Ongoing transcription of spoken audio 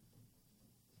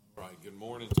Good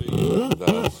morning to you. And,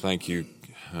 thank you,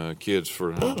 kids,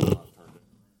 for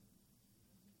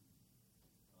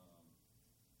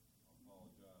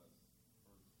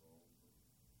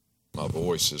my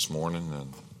voice this morning.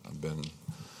 And I've been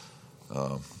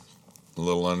a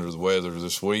little under the weather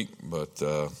this week, but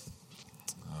I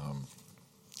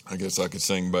guess I could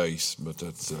sing bass, but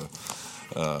that's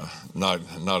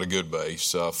not a good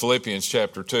bass. Philippians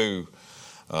chapter 2,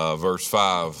 verse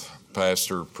 5.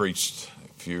 Pastor preached.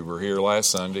 If you were here last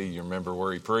Sunday, you remember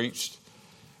where he preached.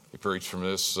 He preached from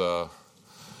this book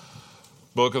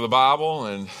of the Bible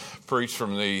and preached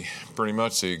from pretty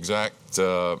much the exact.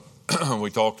 We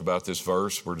talked about this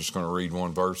verse. We're just going to read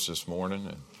one verse this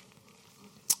morning.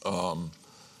 And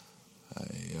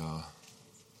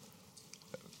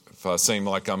if I seem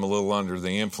like I'm a little under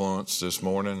the influence this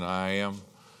morning, I am.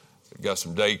 I've got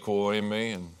some Dayquil in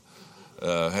me and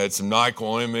had some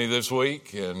NyQuil in me this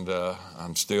week, and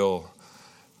I'm still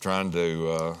trying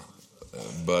to,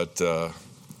 but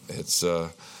it's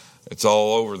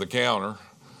all over the counter.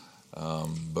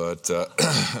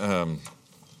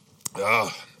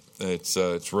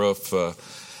 It's rough.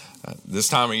 This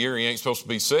time of year, you ain't supposed to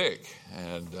be sick,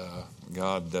 and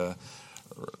God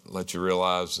let you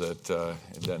realize that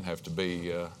it doesn't have to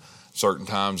be certain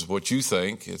times what you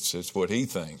think. It's what He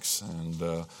thinks,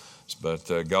 and.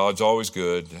 But God's always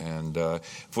good, and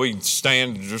if we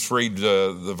stand and just read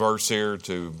the verse here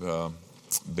to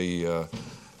be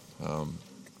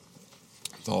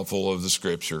thoughtful of the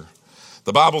Scripture.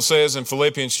 The Bible says in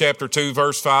Philippians chapter 2,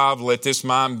 verse 5, "Let this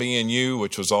mind be in you,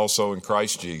 which was also in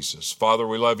Christ Jesus." Father,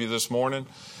 we love you this morning.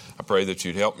 I pray that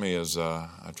you'd help me as I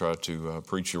try to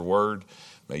preach your word.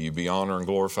 May you be honored and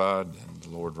glorified, and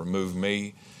Lord, remove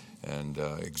me and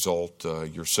exalt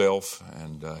yourself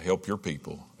and help your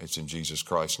people. It's in Jesus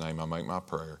Christ's name I make my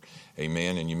prayer.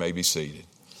 Amen, and you may be seated.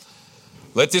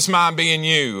 Let this mind be in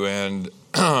you. And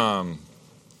I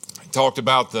talked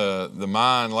about the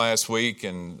mind last week,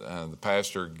 and the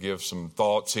pastor gave some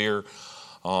thoughts here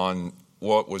on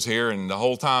what was here. And the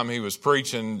whole time he was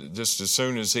preaching, just as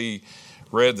soon as he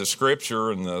read the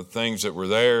Scripture and the things that were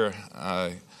there,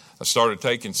 I started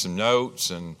taking some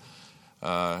notes, and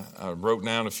I wrote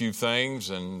down a few things,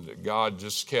 and God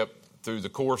just kept, through the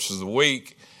course of the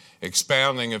week,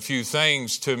 expounding a few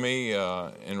things to me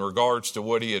in regards to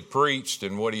what he had preached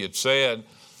and what he had said,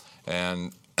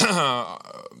 and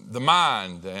the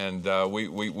mind. And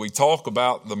we talk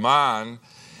about the mind,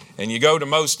 and you go to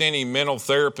most any mental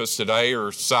therapist today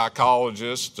or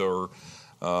psychologist, or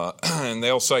and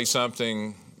they'll say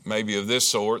something maybe of this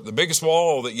sort: the biggest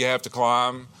wall that you have to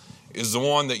climb is the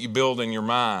one that you build in your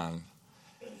mind.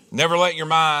 Never let your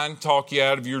mind talk you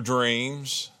out of your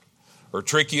dreams or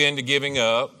trick you into giving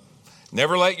up.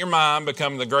 Never let your mind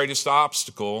become the greatest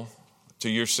obstacle to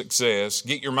your success.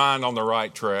 Get your mind on the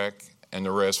right track, and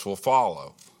the rest will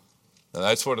follow. Now,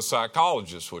 that's what a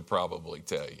psychologist would probably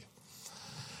tell you.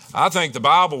 I think the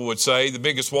Bible would say the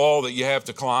biggest wall that you have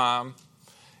to climb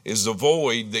is the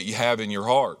void that you have in your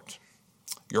heart.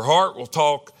 Your heart will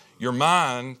talk your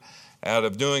mind out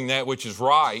of doing that which is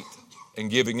right and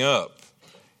giving up.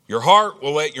 Your heart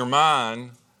will let your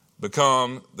mind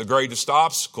become the greatest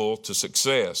obstacle to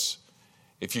success.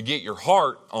 If you get your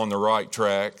heart on the right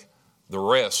track, the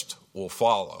rest will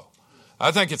follow.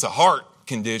 I think it's a heart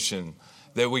condition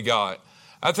that we got.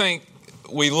 I think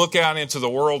we look out into the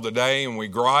world today and we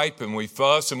gripe and we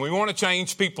fuss, and we want to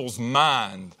change people's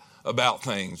mind about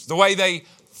things, the way they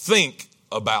think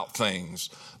about things,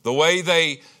 the way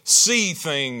they see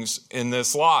things in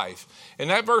this life. And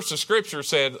that verse of Scripture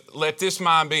said, "Let this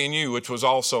mind be in you, which was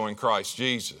also in Christ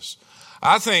Jesus."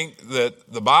 I think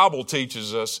that the Bible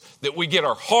teaches us that we get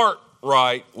our heart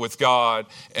right with God,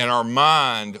 and our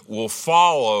mind will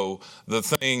follow the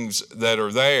things that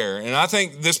are there. And I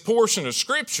think this portion of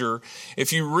Scripture,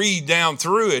 if you read down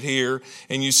through it here,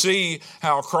 and you see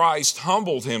how Christ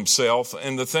humbled himself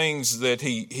and the things that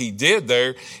he did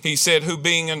there, he said, "Who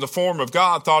being in the form of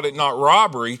God thought it not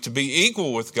robbery to be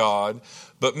equal with God,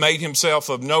 but made himself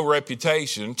of no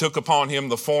reputation, took upon him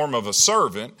the form of a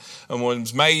servant, and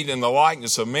was made in the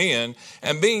likeness of men.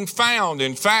 And being found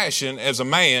in fashion as a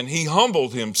man, he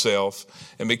humbled himself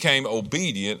and became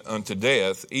obedient unto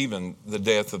death, even the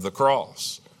death of the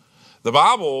cross." The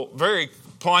Bible very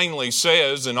plainly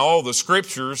says in all the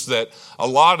Scriptures that a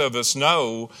lot of us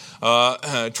know,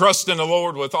 trust in the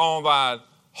Lord with all thy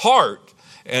heart,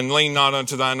 and lean not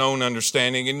unto thine own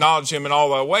understanding. Acknowledge him in all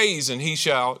thy ways, and he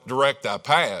shall direct thy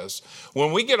paths.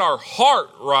 When we get our heart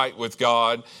right with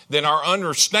God, then our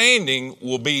understanding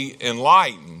will be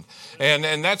enlightened.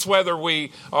 And that's whether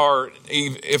we are,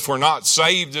 if we're not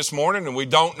saved this morning and we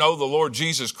don't know the Lord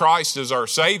Jesus Christ as our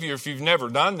Savior. If you've never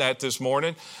done that this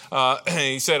morning,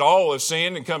 he said all have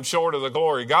sinned and come short of the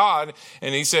glory of God.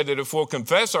 And he said that if we'll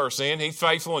confess our sin, he's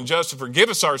faithful and just to forgive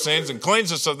us our sins and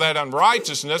cleanse us of that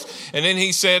unrighteousness. And then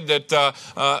he said that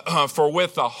for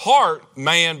with the heart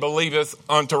man believeth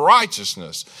unto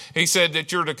righteousness. He said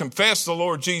that you're to confess the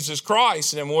Lord Jesus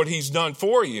Christ and what he's done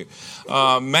for you.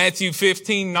 Matthew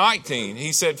 15:19,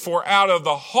 he said, for out of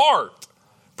the heart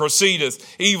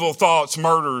proceedeth evil thoughts,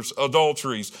 murders,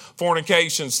 adulteries,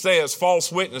 fornications, thefts, false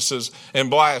witnesses, and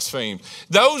blasphemies.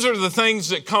 Those are the things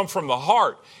that come from the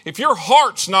heart. If your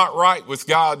heart's not right with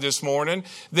God this morning,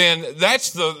 then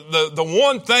that's the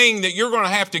one thing that you're going to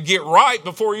have to get right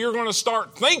before you're going to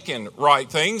start thinking right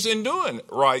things and doing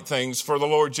right things for the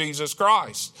Lord Jesus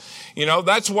Christ. You know,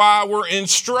 that's why we're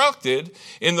instructed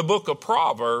in the book of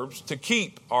Proverbs to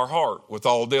keep our heart with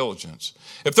all diligence.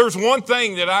 If there's one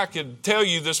thing that I could tell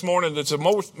you this morning that's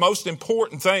the most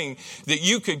important thing that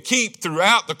you could keep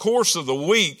throughout the course of the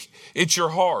week, it's your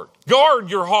heart. Guard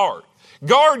your heart.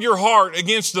 Guard your heart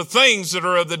against the things that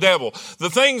are of the devil,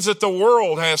 the things that the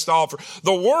world has to offer.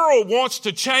 The world wants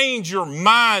to change your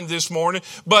mind this morning,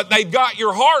 but they've got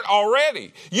your heart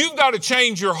already. You've got to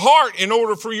change your heart in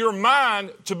order for your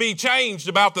mind to be changed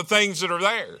about the things that are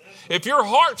there. If your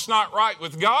heart's not right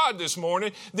with God this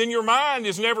morning, then your mind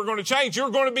is never going to change. You're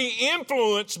going to be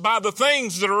influenced by the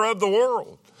things that are of the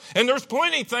world. And there's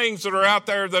plenty of things that are out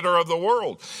there that are of the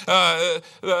world.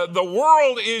 The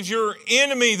world is your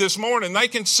enemy this morning. They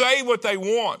can say what they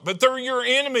want, but they're your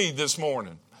enemy this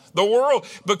morning. The world,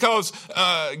 because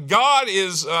God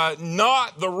is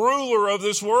not the ruler of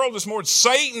this world this morning.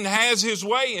 Satan has his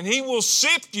way, and he will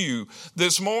sift you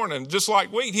this morning, just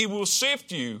like wheat. He will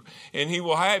sift you, and he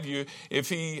will have you if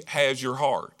he has your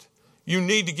heart. You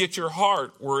need to get your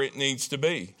heart where it needs to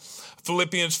be.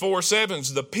 Philippians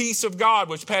 4:7, the peace of God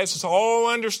which passes all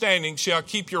understanding shall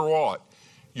keep your what?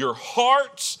 Your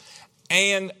hearts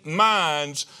and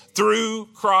minds through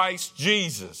Christ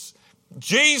Jesus.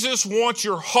 Jesus wants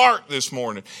your heart this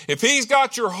morning. If he's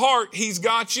got your heart, he's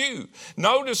got you.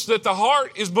 Notice that the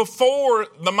heart is before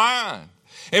the mind.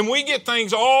 And we get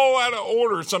things all out of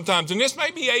order sometimes. And this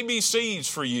may be ABCs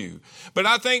for you. But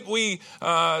I think we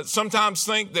sometimes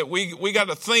think that we got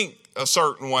to think a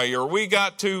certain way, or we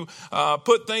got to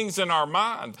put things in our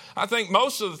mind. I think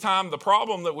most of the time the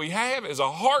problem that we have is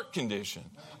a heart condition.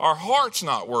 Our heart's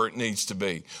not where it needs to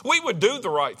be. We would do the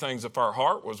right things if our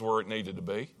heart was where it needed to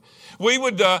be. We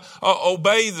would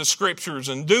obey the scriptures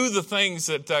and do the things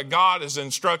that God has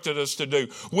instructed us to do.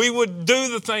 We would do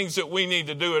the things that we need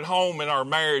to do at home in our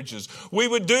marriages. We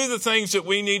would do the things that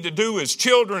we need to do as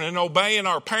children and obeying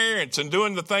our parents and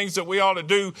doing the things that we ought to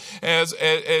do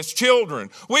as children.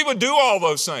 We would do all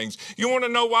those things. You want to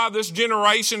know why this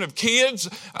generation of kids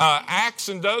acts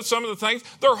and does some of the things?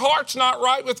 Their heart's not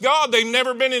right with God. They've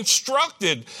never been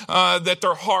instructed that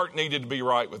their heart needed to be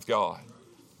right with God.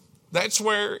 That's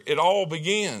where it all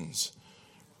begins.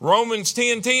 Romans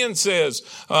 10:10 says,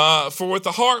 for with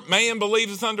the heart man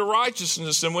believeth unto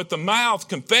righteousness, and with the mouth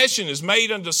confession is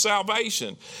made unto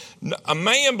salvation. A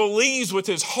man believes with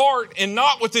his heart and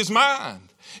not with his mind.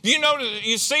 You know,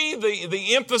 you see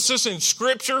the emphasis in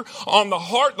Scripture on the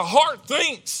heart. The heart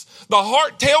thinks. The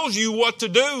heart tells you what to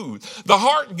do. The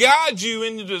heart guides you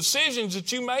in the decisions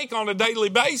that you make on a daily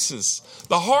basis.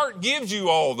 The heart gives you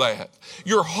all that.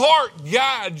 Your heart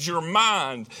guides your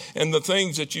mind and the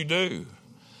things that you do.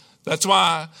 That's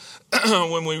why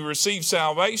when we receive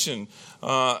salvation,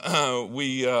 it's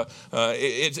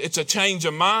a change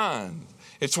of mind.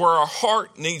 It's where our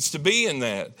heart needs to be in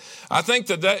that. I think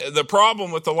that the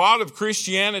problem with a lot of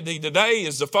Christianity today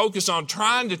is the focus on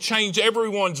trying to change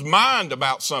everyone's mind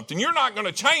about something. You're not going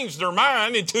to change their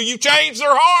mind until you change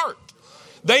their heart.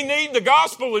 They need the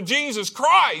gospel of Jesus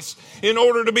Christ in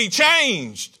order to be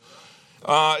changed.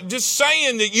 Just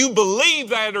saying that you believe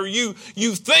that or you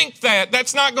think that,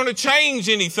 that's not going to change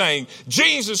anything.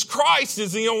 Jesus Christ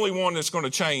is the only one that's going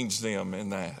to change them in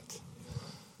that.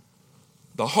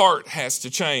 The heart has to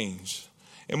change.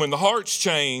 And when the heart's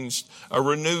changed, a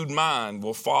renewed mind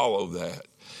will follow that.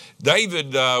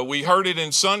 David, we heard it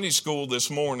in Sunday school this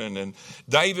morning, and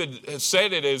David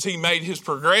said it as he made his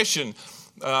progression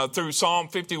through Psalm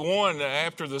 51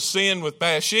 after the sin with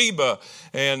Bathsheba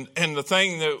and the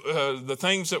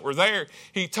things that were there.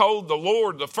 He told the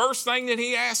Lord, the first thing that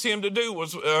he asked him to do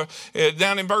was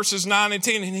down in verses 9 and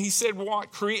 10, and he said,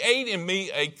 what? Create in me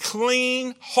a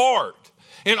clean heart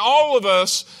And all of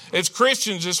us as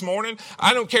Christians this morning,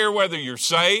 I don't care whether you're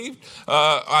saved.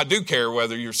 I do care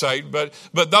whether you're saved, but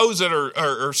those that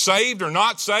are saved or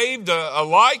not saved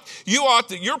alike,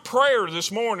 your prayer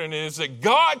this morning is that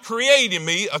God created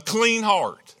me a clean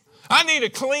heart. I need a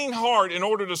clean heart in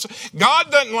order to...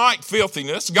 God doesn't like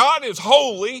filthiness. God is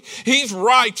holy. He's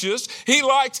righteous. He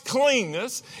likes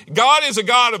cleanness. God is a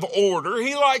God of order.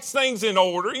 He likes things in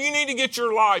order. You need to get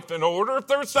your life in order. If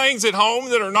there's things at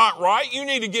home that are not right, you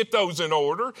need to get those in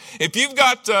order. If you've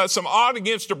got some odd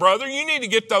against a brother, you need to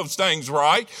get those things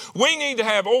right. We need to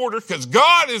have order because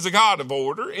God is a God of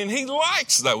order, and He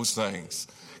likes those things.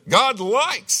 God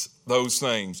likes those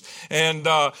things. And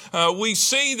we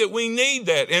see that we need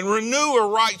that and renew a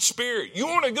right spirit. You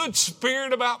want a good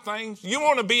spirit about things? You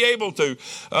want to be able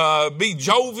to be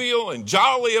jovial and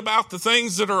jolly about the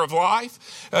things that are of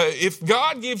life? If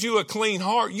God gives you a clean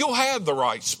heart, you'll have the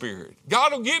right spirit.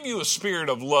 God will give you a spirit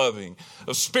of loving,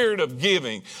 a spirit of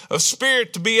giving, a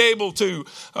spirit to be able to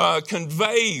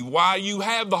convey why you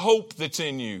have the hope that's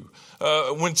in you.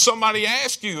 When somebody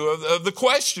asks you the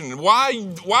question, why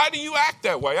do you act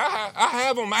that way? I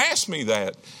have them ask me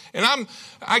that. And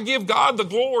I give God the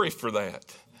glory for that.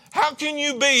 How can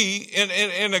you be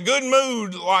in a good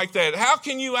mood like that? How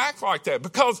can you act like that?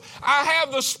 Because I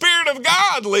have the Spirit of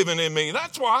God living in me.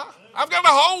 That's why. I've got a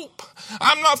hope.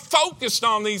 I'm not focused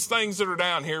on these things that are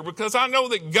down here because I know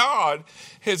that God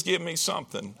has given me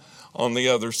something on the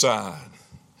other side.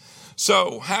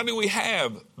 So how do we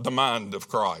have the mind of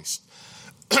Christ?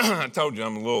 I told you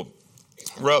I'm a little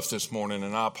rough this morning,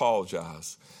 and I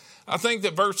apologize. I think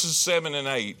that verses 7 and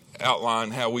 8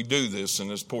 outline how we do this in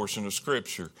this portion of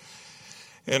Scripture.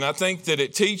 And I think that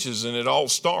it teaches, and it all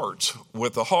starts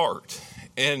with the heart.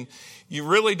 And you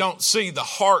really don't see the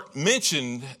heart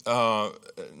mentioned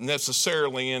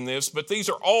necessarily in this, but these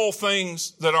are all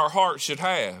things that our heart should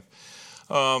have.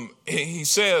 He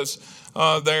says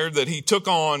there that he took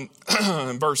on,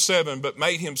 in verse 7, but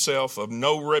made himself of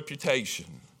no reputation.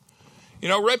 You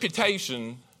know,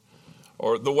 reputation,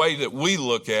 or the way that we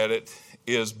look at it,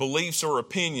 is beliefs or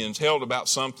opinions held about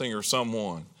something or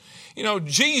someone. You know,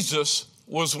 Jesus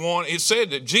was one, it said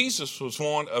that Jesus was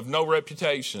one of no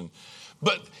reputation.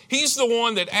 But he's the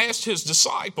one that asked his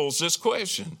disciples this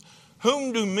question: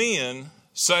 whom do men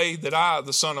say that I,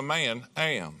 the Son of Man,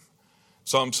 am?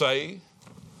 Some say,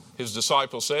 his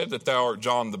disciples said, that thou art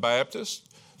John the Baptist.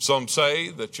 Some say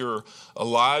that you're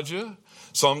Elijah.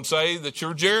 Some say that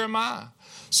you're Jeremiah.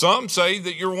 Some say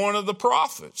that you're one of the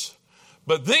prophets.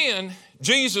 But then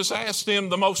Jesus asked them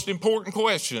the most important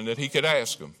question that he could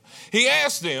ask them. He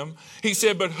asked them, he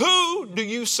said, but who do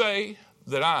you say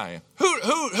that I am?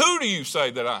 Who do you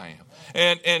say that I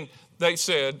am? And they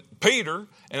said, Peter,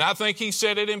 and I think he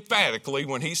said it emphatically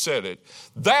when he said it,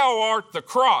 thou art the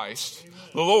Christ,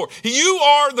 the Lord. You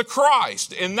are the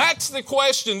Christ. And that's the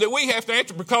question that we have to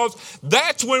answer, because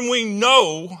that's when we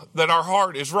know that our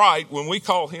heart is right, when we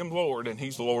call him Lord and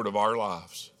he's the Lord of our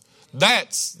lives.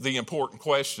 That's the important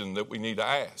question that we need to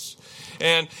ask.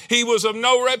 And he was of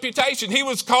no reputation. He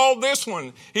was called this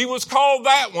one. He was called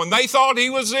that one. They thought he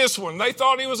was this one. They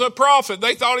thought he was a prophet.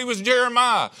 They thought he was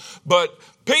Jeremiah. But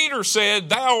Peter said,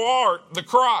 thou art the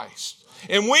Christ.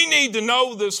 And we need to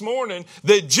know this morning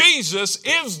that Jesus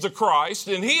is the Christ,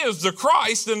 and he is the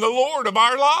Christ and the Lord of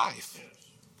our life.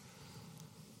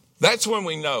 That's when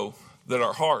we know that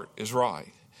our heart is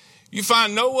right. You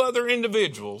find no other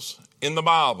individuals in the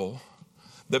Bible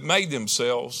that made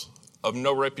themselves of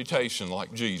no reputation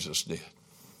like Jesus did.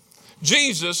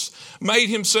 Jesus made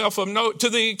himself of no, to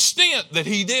the extent that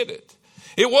he did it.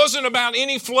 It wasn't about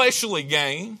any fleshly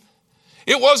gain.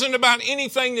 It wasn't about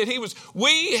anything that he was.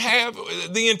 We have,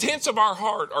 the intents of our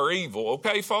heart are evil,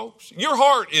 okay, folks? Your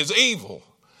heart is evil.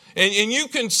 And you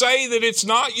can say that it's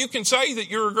not. You can say that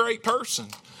you're a great person,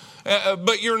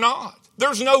 but you're not.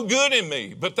 There's no good in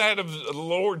me but that of the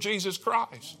Lord Jesus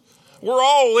Christ. We're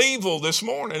all evil this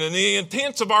morning, and the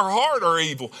intents of our heart are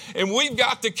evil. And we've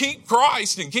got to keep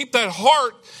Christ and keep that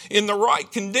heart in the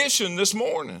right condition this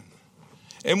morning.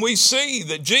 And we see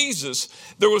that Jesus,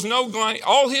 there was no blame.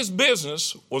 All his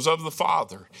business was of the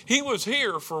Father. He was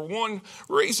here for one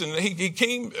reason. He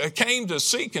came to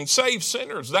seek and save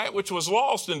sinners, that which was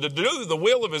lost, and to do the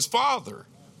will of his Father.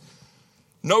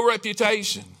 No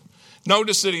reputation.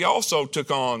 Notice that he also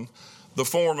took on the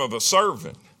form of a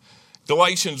servant.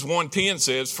 Galatians 1:10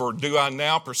 says, for do I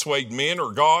now persuade men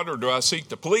or God, or do I seek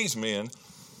to please men?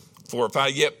 For if I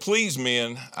yet please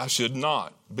men, I should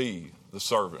not be the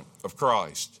servant of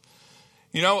Christ.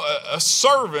 You know, a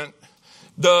servant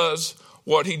does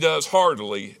what he does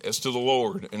heartily as to the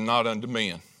Lord and not unto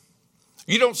men.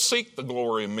 You don't seek the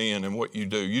glory of men in what you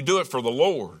do. You do it for the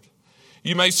Lord.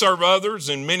 You may serve others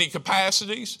in many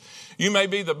capacities. You may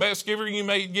be the best giver. You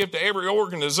may give to every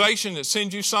organization that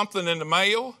sends you something in the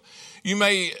mail. You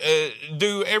may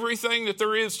do everything that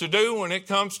there is to do when it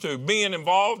comes to being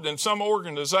involved in some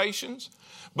organizations.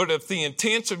 But if the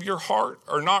intents of your heart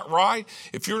are not right,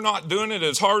 if you're not doing it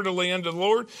as heartily unto the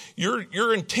Lord,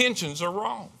 your intentions are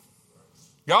wrong.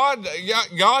 God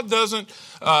doesn't,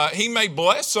 He may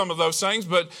bless some of those things,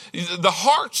 but the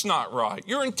heart's not right.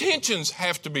 Your intentions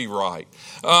have to be right.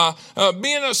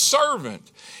 Being a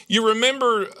servant. You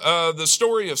remember the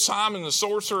story of Simon the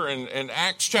sorcerer in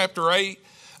Acts chapter 8?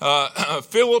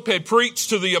 Philip had preached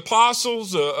to the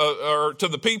apostles or to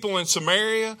the people in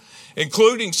Samaria,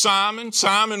 including Simon.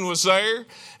 Simon was there,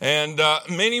 and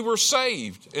many were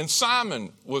saved, and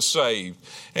Simon was saved.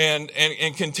 And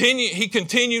he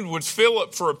continued with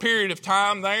Philip for a period of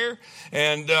time there,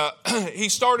 and he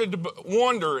started to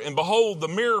wonder and behold the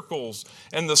miracles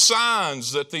and the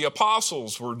signs that the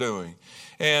apostles were doing.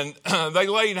 And they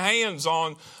laid hands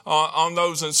on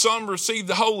those, and some received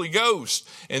the Holy Ghost.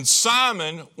 And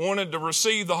Simon wanted to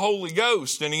receive the Holy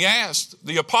Ghost, and he asked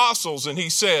the apostles, and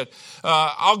he said,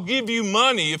 I'll give you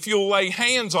money if you'll lay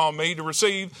hands on me to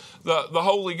receive the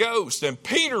Holy Ghost. And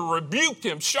Peter rebuked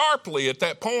him sharply at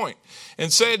that point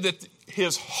and said that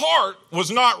his heart was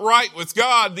not right with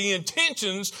God. The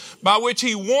intentions by which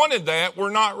he wanted that were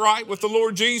not right with the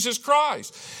Lord Jesus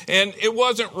Christ. And it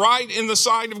wasn't right in the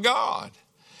sight of God.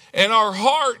 And our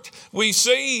heart, we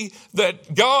see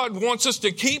that God wants us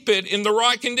to keep it in the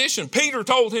right condition. Peter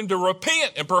told him to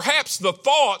repent, and perhaps the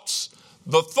thoughts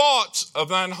of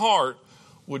thine heart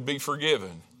would be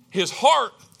forgiven. His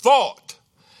heart thought.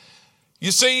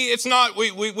 You see, it's not,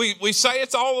 we say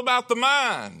it's all about the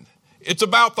mind. It's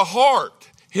about the heart.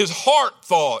 His heart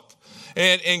thought.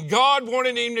 And God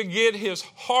wanted him to get his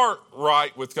heart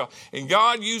right with God. And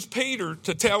God used Peter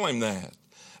to tell him that.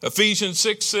 Ephesians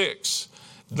 6:6.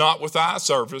 Not with eye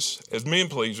service as men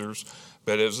pleasers,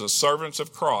 but as the servants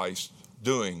of Christ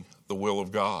doing the will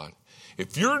of God.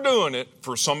 If you're doing it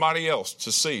for somebody else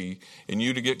to see and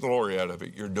you to get glory out of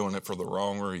it, you're doing it for the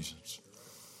wrong reasons.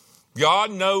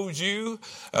 God knows you.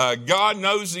 God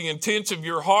knows the intents of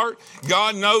your heart.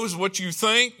 God knows what you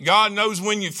think. God knows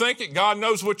when you think it. God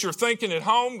knows what you're thinking at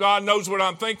home. God knows what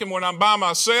I'm thinking when I'm by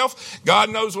myself. God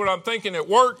knows what I'm thinking at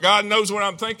work. God knows what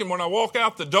I'm thinking when I walk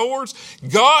out the doors.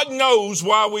 God knows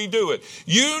why we do it.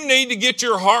 You need to get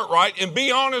your heart right and be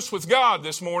honest with God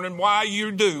this morning why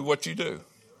you do what you do.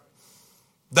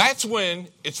 That's when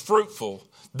it's fruitful.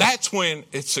 That's when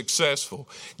it's successful.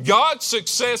 God's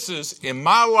successes in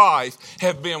my life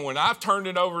have been when I've turned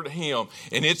it over to Him,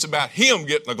 and it's about Him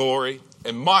getting the glory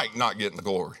and Mike not getting the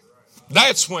glory.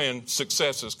 That's when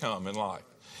successes come in life.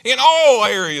 In all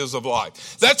areas of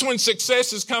life. That's when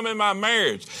successes come in my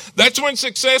marriage. That's when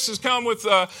successes come with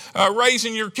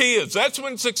raising your kids. That's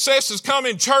when successes come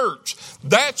in church.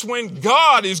 That's when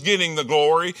God is getting the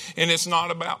glory, and it's not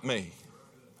about me.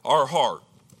 Our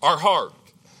heart.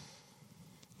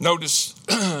 Notice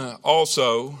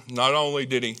also, not only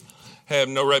did he have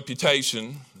no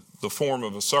reputation, the form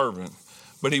of a servant,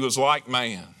 but he was like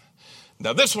man.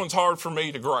 Now this one's hard for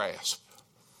me to grasp.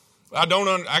 I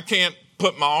can't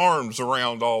put my arms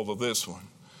around all of this one.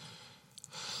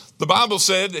 The Bible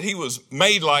said that he was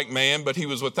made like man, but he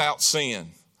was without sin.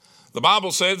 The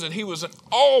Bible says that he was at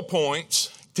all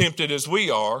points tempted as we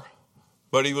are,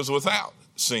 but he was without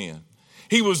sin.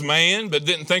 He was man, but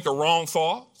didn't think a wrong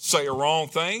thought, say a wrong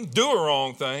thing, do a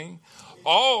wrong thing.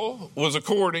 All was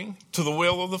according to the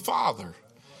will of the Father.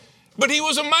 But he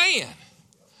was a man.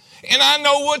 And I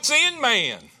know what's in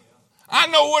man. I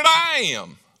know what I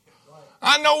am.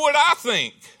 I know what I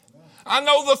think. I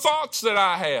know the thoughts that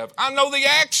I have. I know the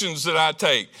actions that I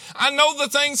take. I know the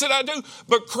things that I do.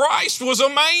 But Christ was a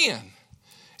man.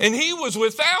 And he was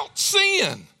without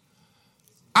sin.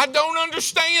 I don't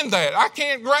understand that. I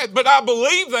can't grasp, but I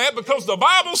believe that because the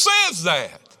Bible says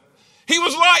that. He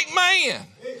was like man.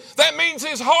 That means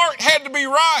his heart had to be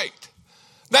right.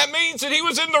 That means that he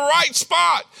was in the right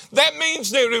spot. That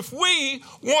means that if we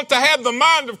want to have the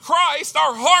mind of Christ,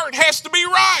 our heart has to be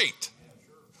right.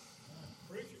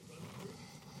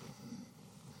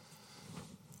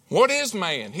 What is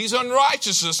man? He's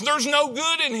unrighteousness. There's no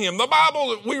good in him. The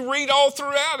Bible, we read all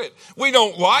throughout it. We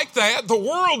don't like that. The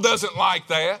world doesn't like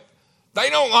that. They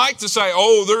don't like to say,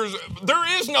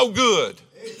 there is no good.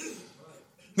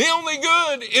 The only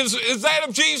good is that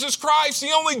of Jesus Christ.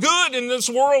 The only good in this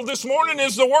world this morning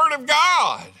is the Word of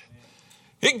God.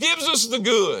 It gives us the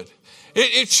good.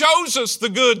 It shows us the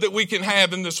good that we can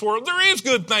have in this world. There is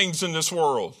good things in this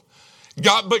world.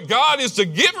 But God is the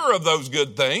giver of those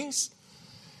good things.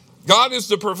 God is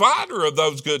the provider of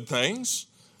those good things.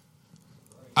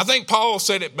 I think Paul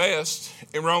said it best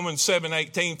in Romans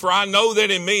 7:18, for I know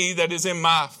that in me, that is in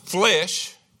my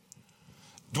flesh,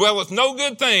 dwelleth no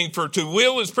good thing, for to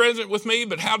will is present with me,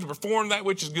 but how to perform that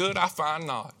which is good I find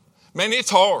not. Man, it's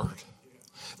hard.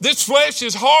 This flesh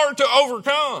is hard to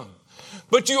overcome,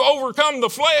 but you overcome the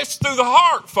flesh through the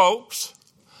heart, folks.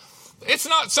 It's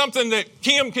not something that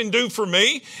Kim can do for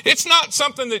me. It's not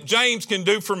something that James can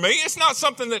do for me. It's not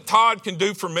something that Todd can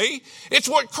do for me. It's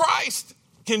what Christ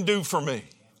can do for me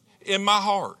in my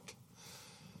heart.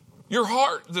 Your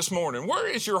heart this morning. Where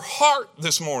is your heart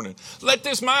this morning? Let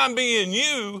this mind be in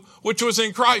you, which was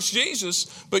in Christ Jesus,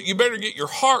 but you better get your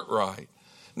heart right.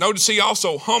 Notice he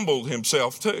also humbled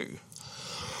himself too.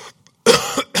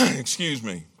 Excuse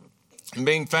me.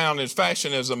 Being found in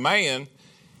fashion as a man,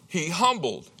 he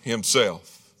humbled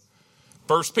himself.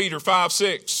 1 Peter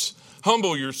 5:6,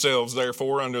 humble yourselves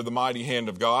therefore under the mighty hand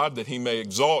of God, that he may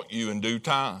exalt you in due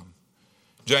time.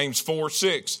 James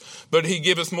 4:6, but he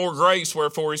giveth more grace,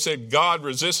 wherefore he said, God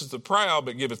resisteth the proud,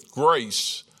 but giveth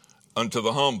grace unto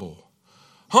the humble.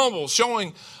 Humble,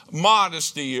 showing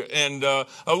modesty and a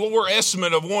lower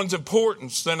estimate of one's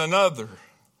importance than another.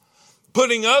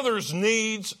 Putting others'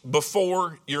 needs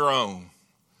before your own.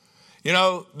 You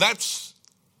know, that's,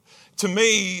 to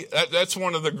me, that's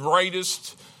one of the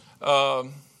greatest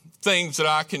things that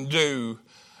I can do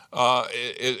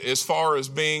as far as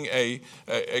being a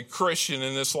Christian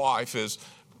in this life, is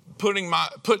putting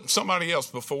somebody else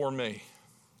before me.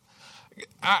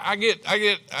 I get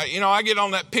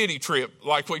on that pity trip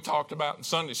like we talked about in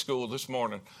Sunday school this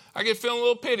morning. I get feeling a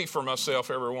little pity for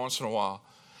myself every once in a while.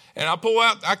 And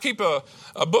I keep a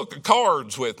book of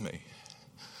cards with me.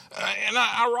 And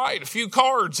I write a few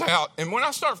cards out. And when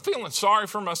I start feeling sorry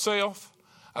for myself,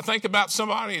 I think about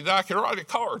somebody that I could write a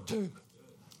card to.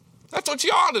 That's what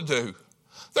you ought to do.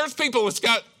 There's people that's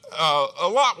got a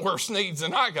lot worse needs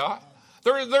than I got.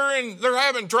 They're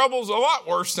having troubles a lot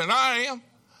worse than I am.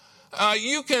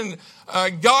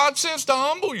 God says to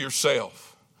humble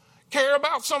yourself. Care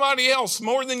about somebody else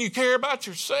more than you care about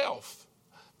yourself.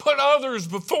 Put others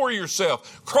before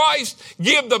yourself. Christ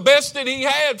gave the best that he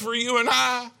had for you and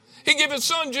I. He gave his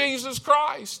son, Jesus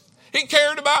Christ. He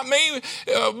cared about me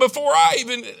before I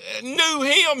even knew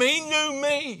him. He knew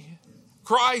me.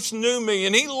 Christ knew me,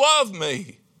 and he loved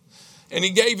me. And he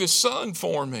gave his son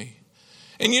for me.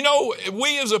 And you know,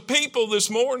 we as a people this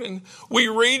morning, we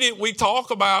read it, we talk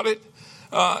about it,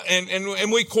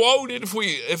 and we quote it.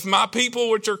 If my people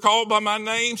which are called by my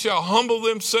name shall humble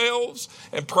themselves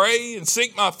and pray and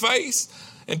seek my face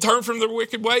and turn from their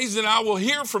wicked ways, then I will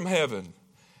hear from heaven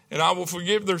and I will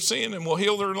forgive their sin and will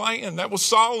heal their land. That was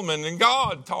Solomon and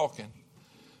God talking.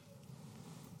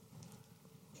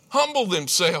 Humble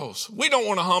themselves. We don't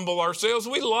want to humble ourselves.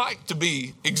 We like to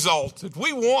be exalted.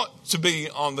 We want to be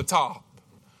on the top.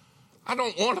 I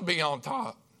don't want to be on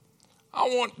top. I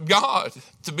want God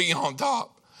to be on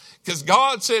top, because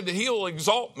God said that he'll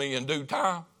exalt me in due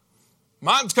time.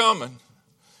 Mine's coming.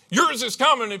 Yours is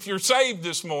coming if you're saved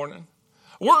this morning.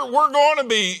 We're going to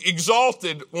be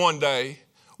exalted one day.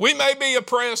 We may be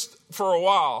oppressed for a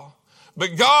while,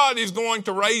 but God is going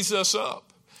to raise us up.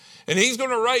 And he's going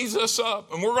to raise us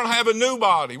up, and we're going to have a new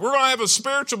body. We're going to have a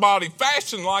spiritual body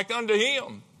fashioned like unto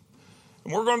him.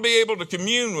 And we're going to be able to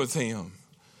commune with him.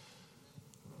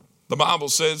 The Bible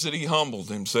says that he humbled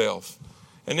himself.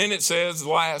 And then it says,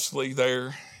 lastly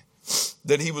there,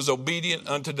 that he was obedient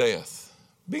unto death.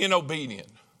 Being obedient.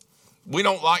 We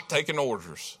don't like taking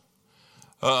orders.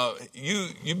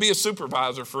 You be a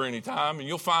supervisor for any time, and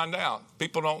you'll find out.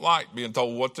 People don't like being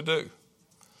told what to do.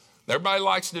 Everybody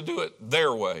likes to do it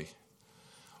their way.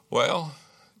 Well,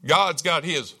 God's got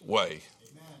his way,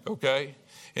 okay?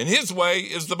 And his way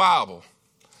is the Bible.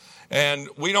 And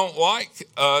we don't like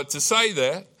to say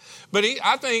that, but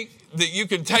I think that you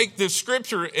can take this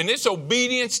scripture and it's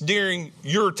obedience during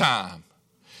your time.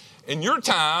 And your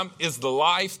time is the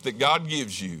life that God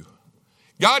gives you.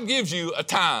 God gives you a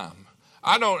time.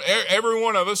 Every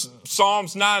one of us,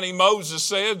 Psalms 90, Moses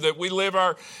said that we live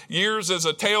our years as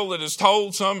a tale that is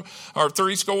told. Some are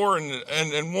 70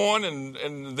 and one,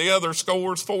 and the other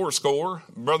scores 80.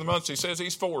 Brother Muncie says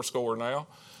he's 80 now.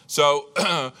 So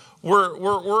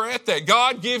we're at that.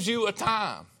 God gives you a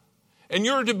time, and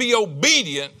you're to be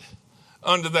obedient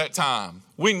unto that time.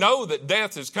 We know that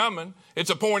death is coming.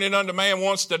 It's appointed unto man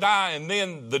once to die, and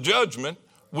then the judgment.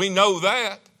 We know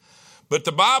that. But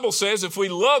the Bible says if we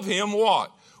love him,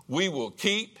 what? We will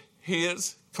keep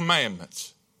his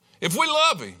commandments. If we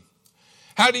love him.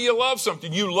 How do you love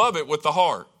something? You love it with the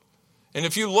heart. And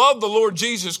if you love the Lord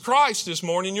Jesus Christ this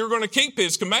morning, you're going to keep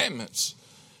his commandments.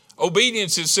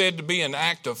 Obedience is said to be an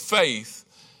act of faith,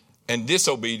 and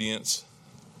disobedience,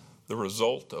 the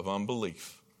result of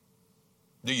unbelief.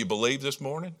 Do you believe this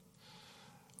morning?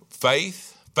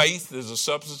 Faith is the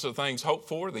substance of things hoped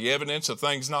for, the evidence of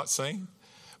things not seen.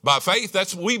 By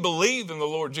faith, we believe in the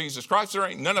Lord Jesus Christ. There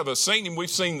ain't none of us seen him. We've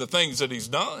seen the things that he's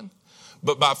done.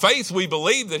 But by faith, we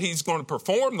believe that he's going to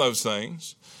perform those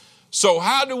things. So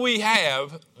how do we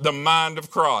have the mind of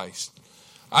Christ?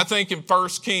 I think in 1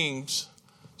 Kings,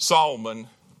 Solomon,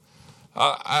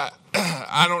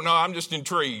 I don't know, I'm just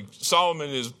intrigued. Solomon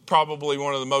is probably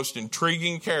one of the most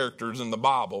intriguing characters in the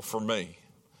Bible for me.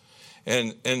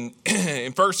 And in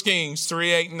 1 Kings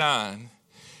 3, 8, and 9,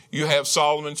 you have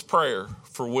Solomon's prayer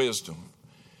for wisdom.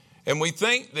 And we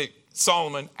think that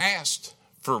Solomon asked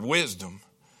for wisdom.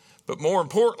 But more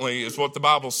importantly is what the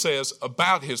Bible says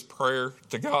about his prayer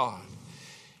to God.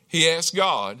 He asked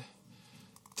God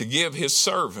to give his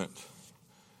servant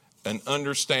an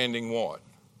understanding what?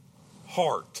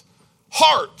 Heart.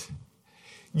 Heart.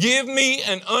 Give me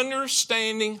an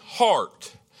understanding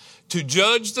heart to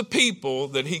judge the people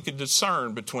that he could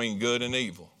discern between good and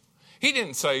evil. He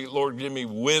didn't say, Lord, give me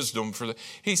wisdom for that.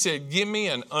 He said, give me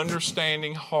an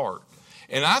understanding heart.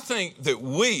 And I think that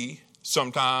we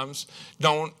sometimes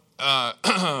don't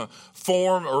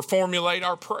formulate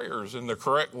our prayers in the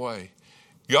correct way.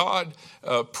 God,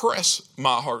 press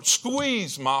my heart,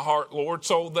 squeeze my heart, Lord,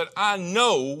 so that I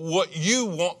know what you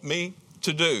want me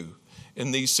to do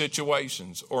in these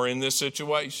situations or in this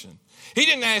situation. He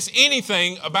didn't ask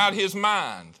anything about his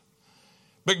mind.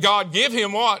 But God gave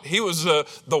him what? He was the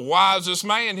wisest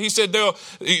man. He said,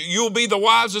 you'll be the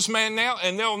wisest man now,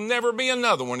 and there'll never be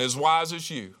another one as wise as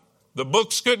you. The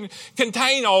books couldn't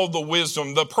contain all the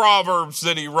wisdom, the Proverbs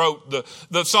that he wrote,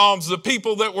 the Psalms, the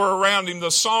people that were around him,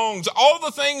 the songs, all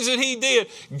the things that he did.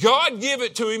 God gave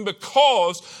it to him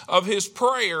because of his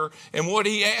prayer and what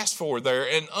he asked for there,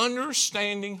 an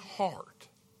understanding heart.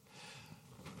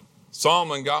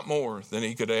 Solomon got more than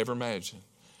he could ever imagine.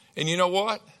 And you know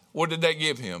what? What did that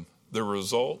give him? The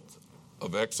result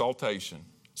of exaltation.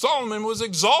 Solomon was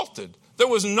exalted. There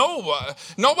was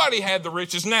nobody had the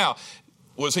riches. Now,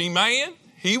 was he man?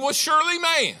 He was surely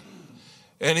man.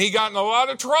 And he got in a lot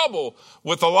of trouble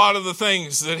with a lot of the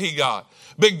things that he got.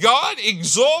 But God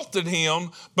exalted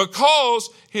him because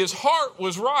his heart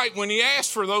was right when he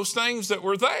asked for those things that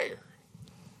were there.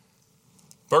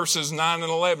 Verses 9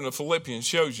 and 11 of Philippians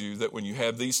shows you that when you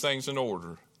have these things in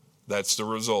order, that's the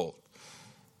result.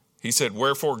 He said,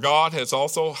 wherefore God has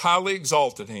also highly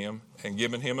exalted him and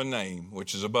given him a name,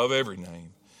 which is above every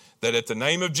name, that at the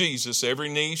name of Jesus every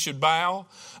knee should bow,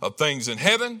 of things in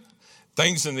heaven,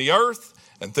 things in the earth,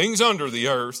 and things under the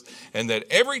earth, and that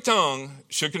every tongue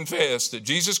should confess that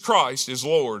Jesus Christ is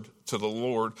Lord, to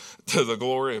the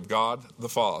glory of God the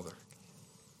Father.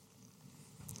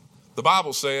 The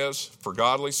Bible says, for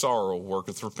godly sorrow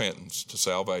worketh repentance to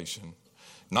salvation,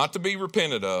 not to be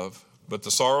repented of, but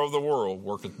the sorrow of the world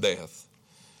worketh death.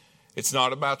 It's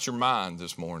not about your mind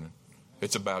this morning.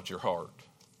 It's about your heart.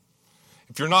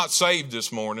 If you're not saved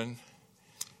this morning,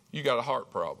 you got a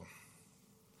heart problem.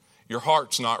 Your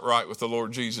heart's not right with the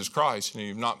Lord Jesus Christ, and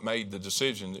you've not made the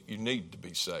decision that you need to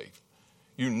be saved.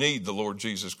 You need the Lord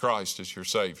Jesus Christ as your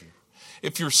Savior.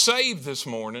 If you're saved this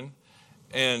morning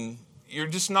and you're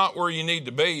just not where you need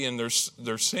to be and there's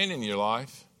sin in your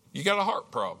life, you got a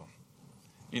heart problem.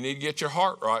 You need to get your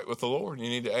heart right with the Lord. You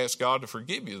need to ask God to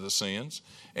forgive you the sins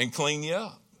and clean you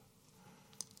up.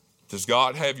 Does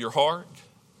God have your heart?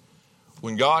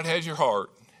 When God has your heart,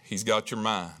 he's got your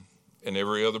mind and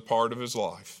every other part of his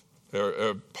life,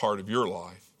 part of your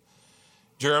life.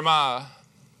 Jeremiah,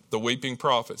 the weeping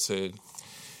prophet, said,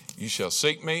 you shall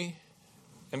seek me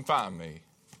and find me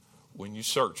when you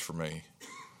search for me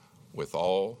with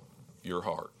all your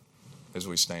heart. As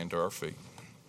we stand to our feet.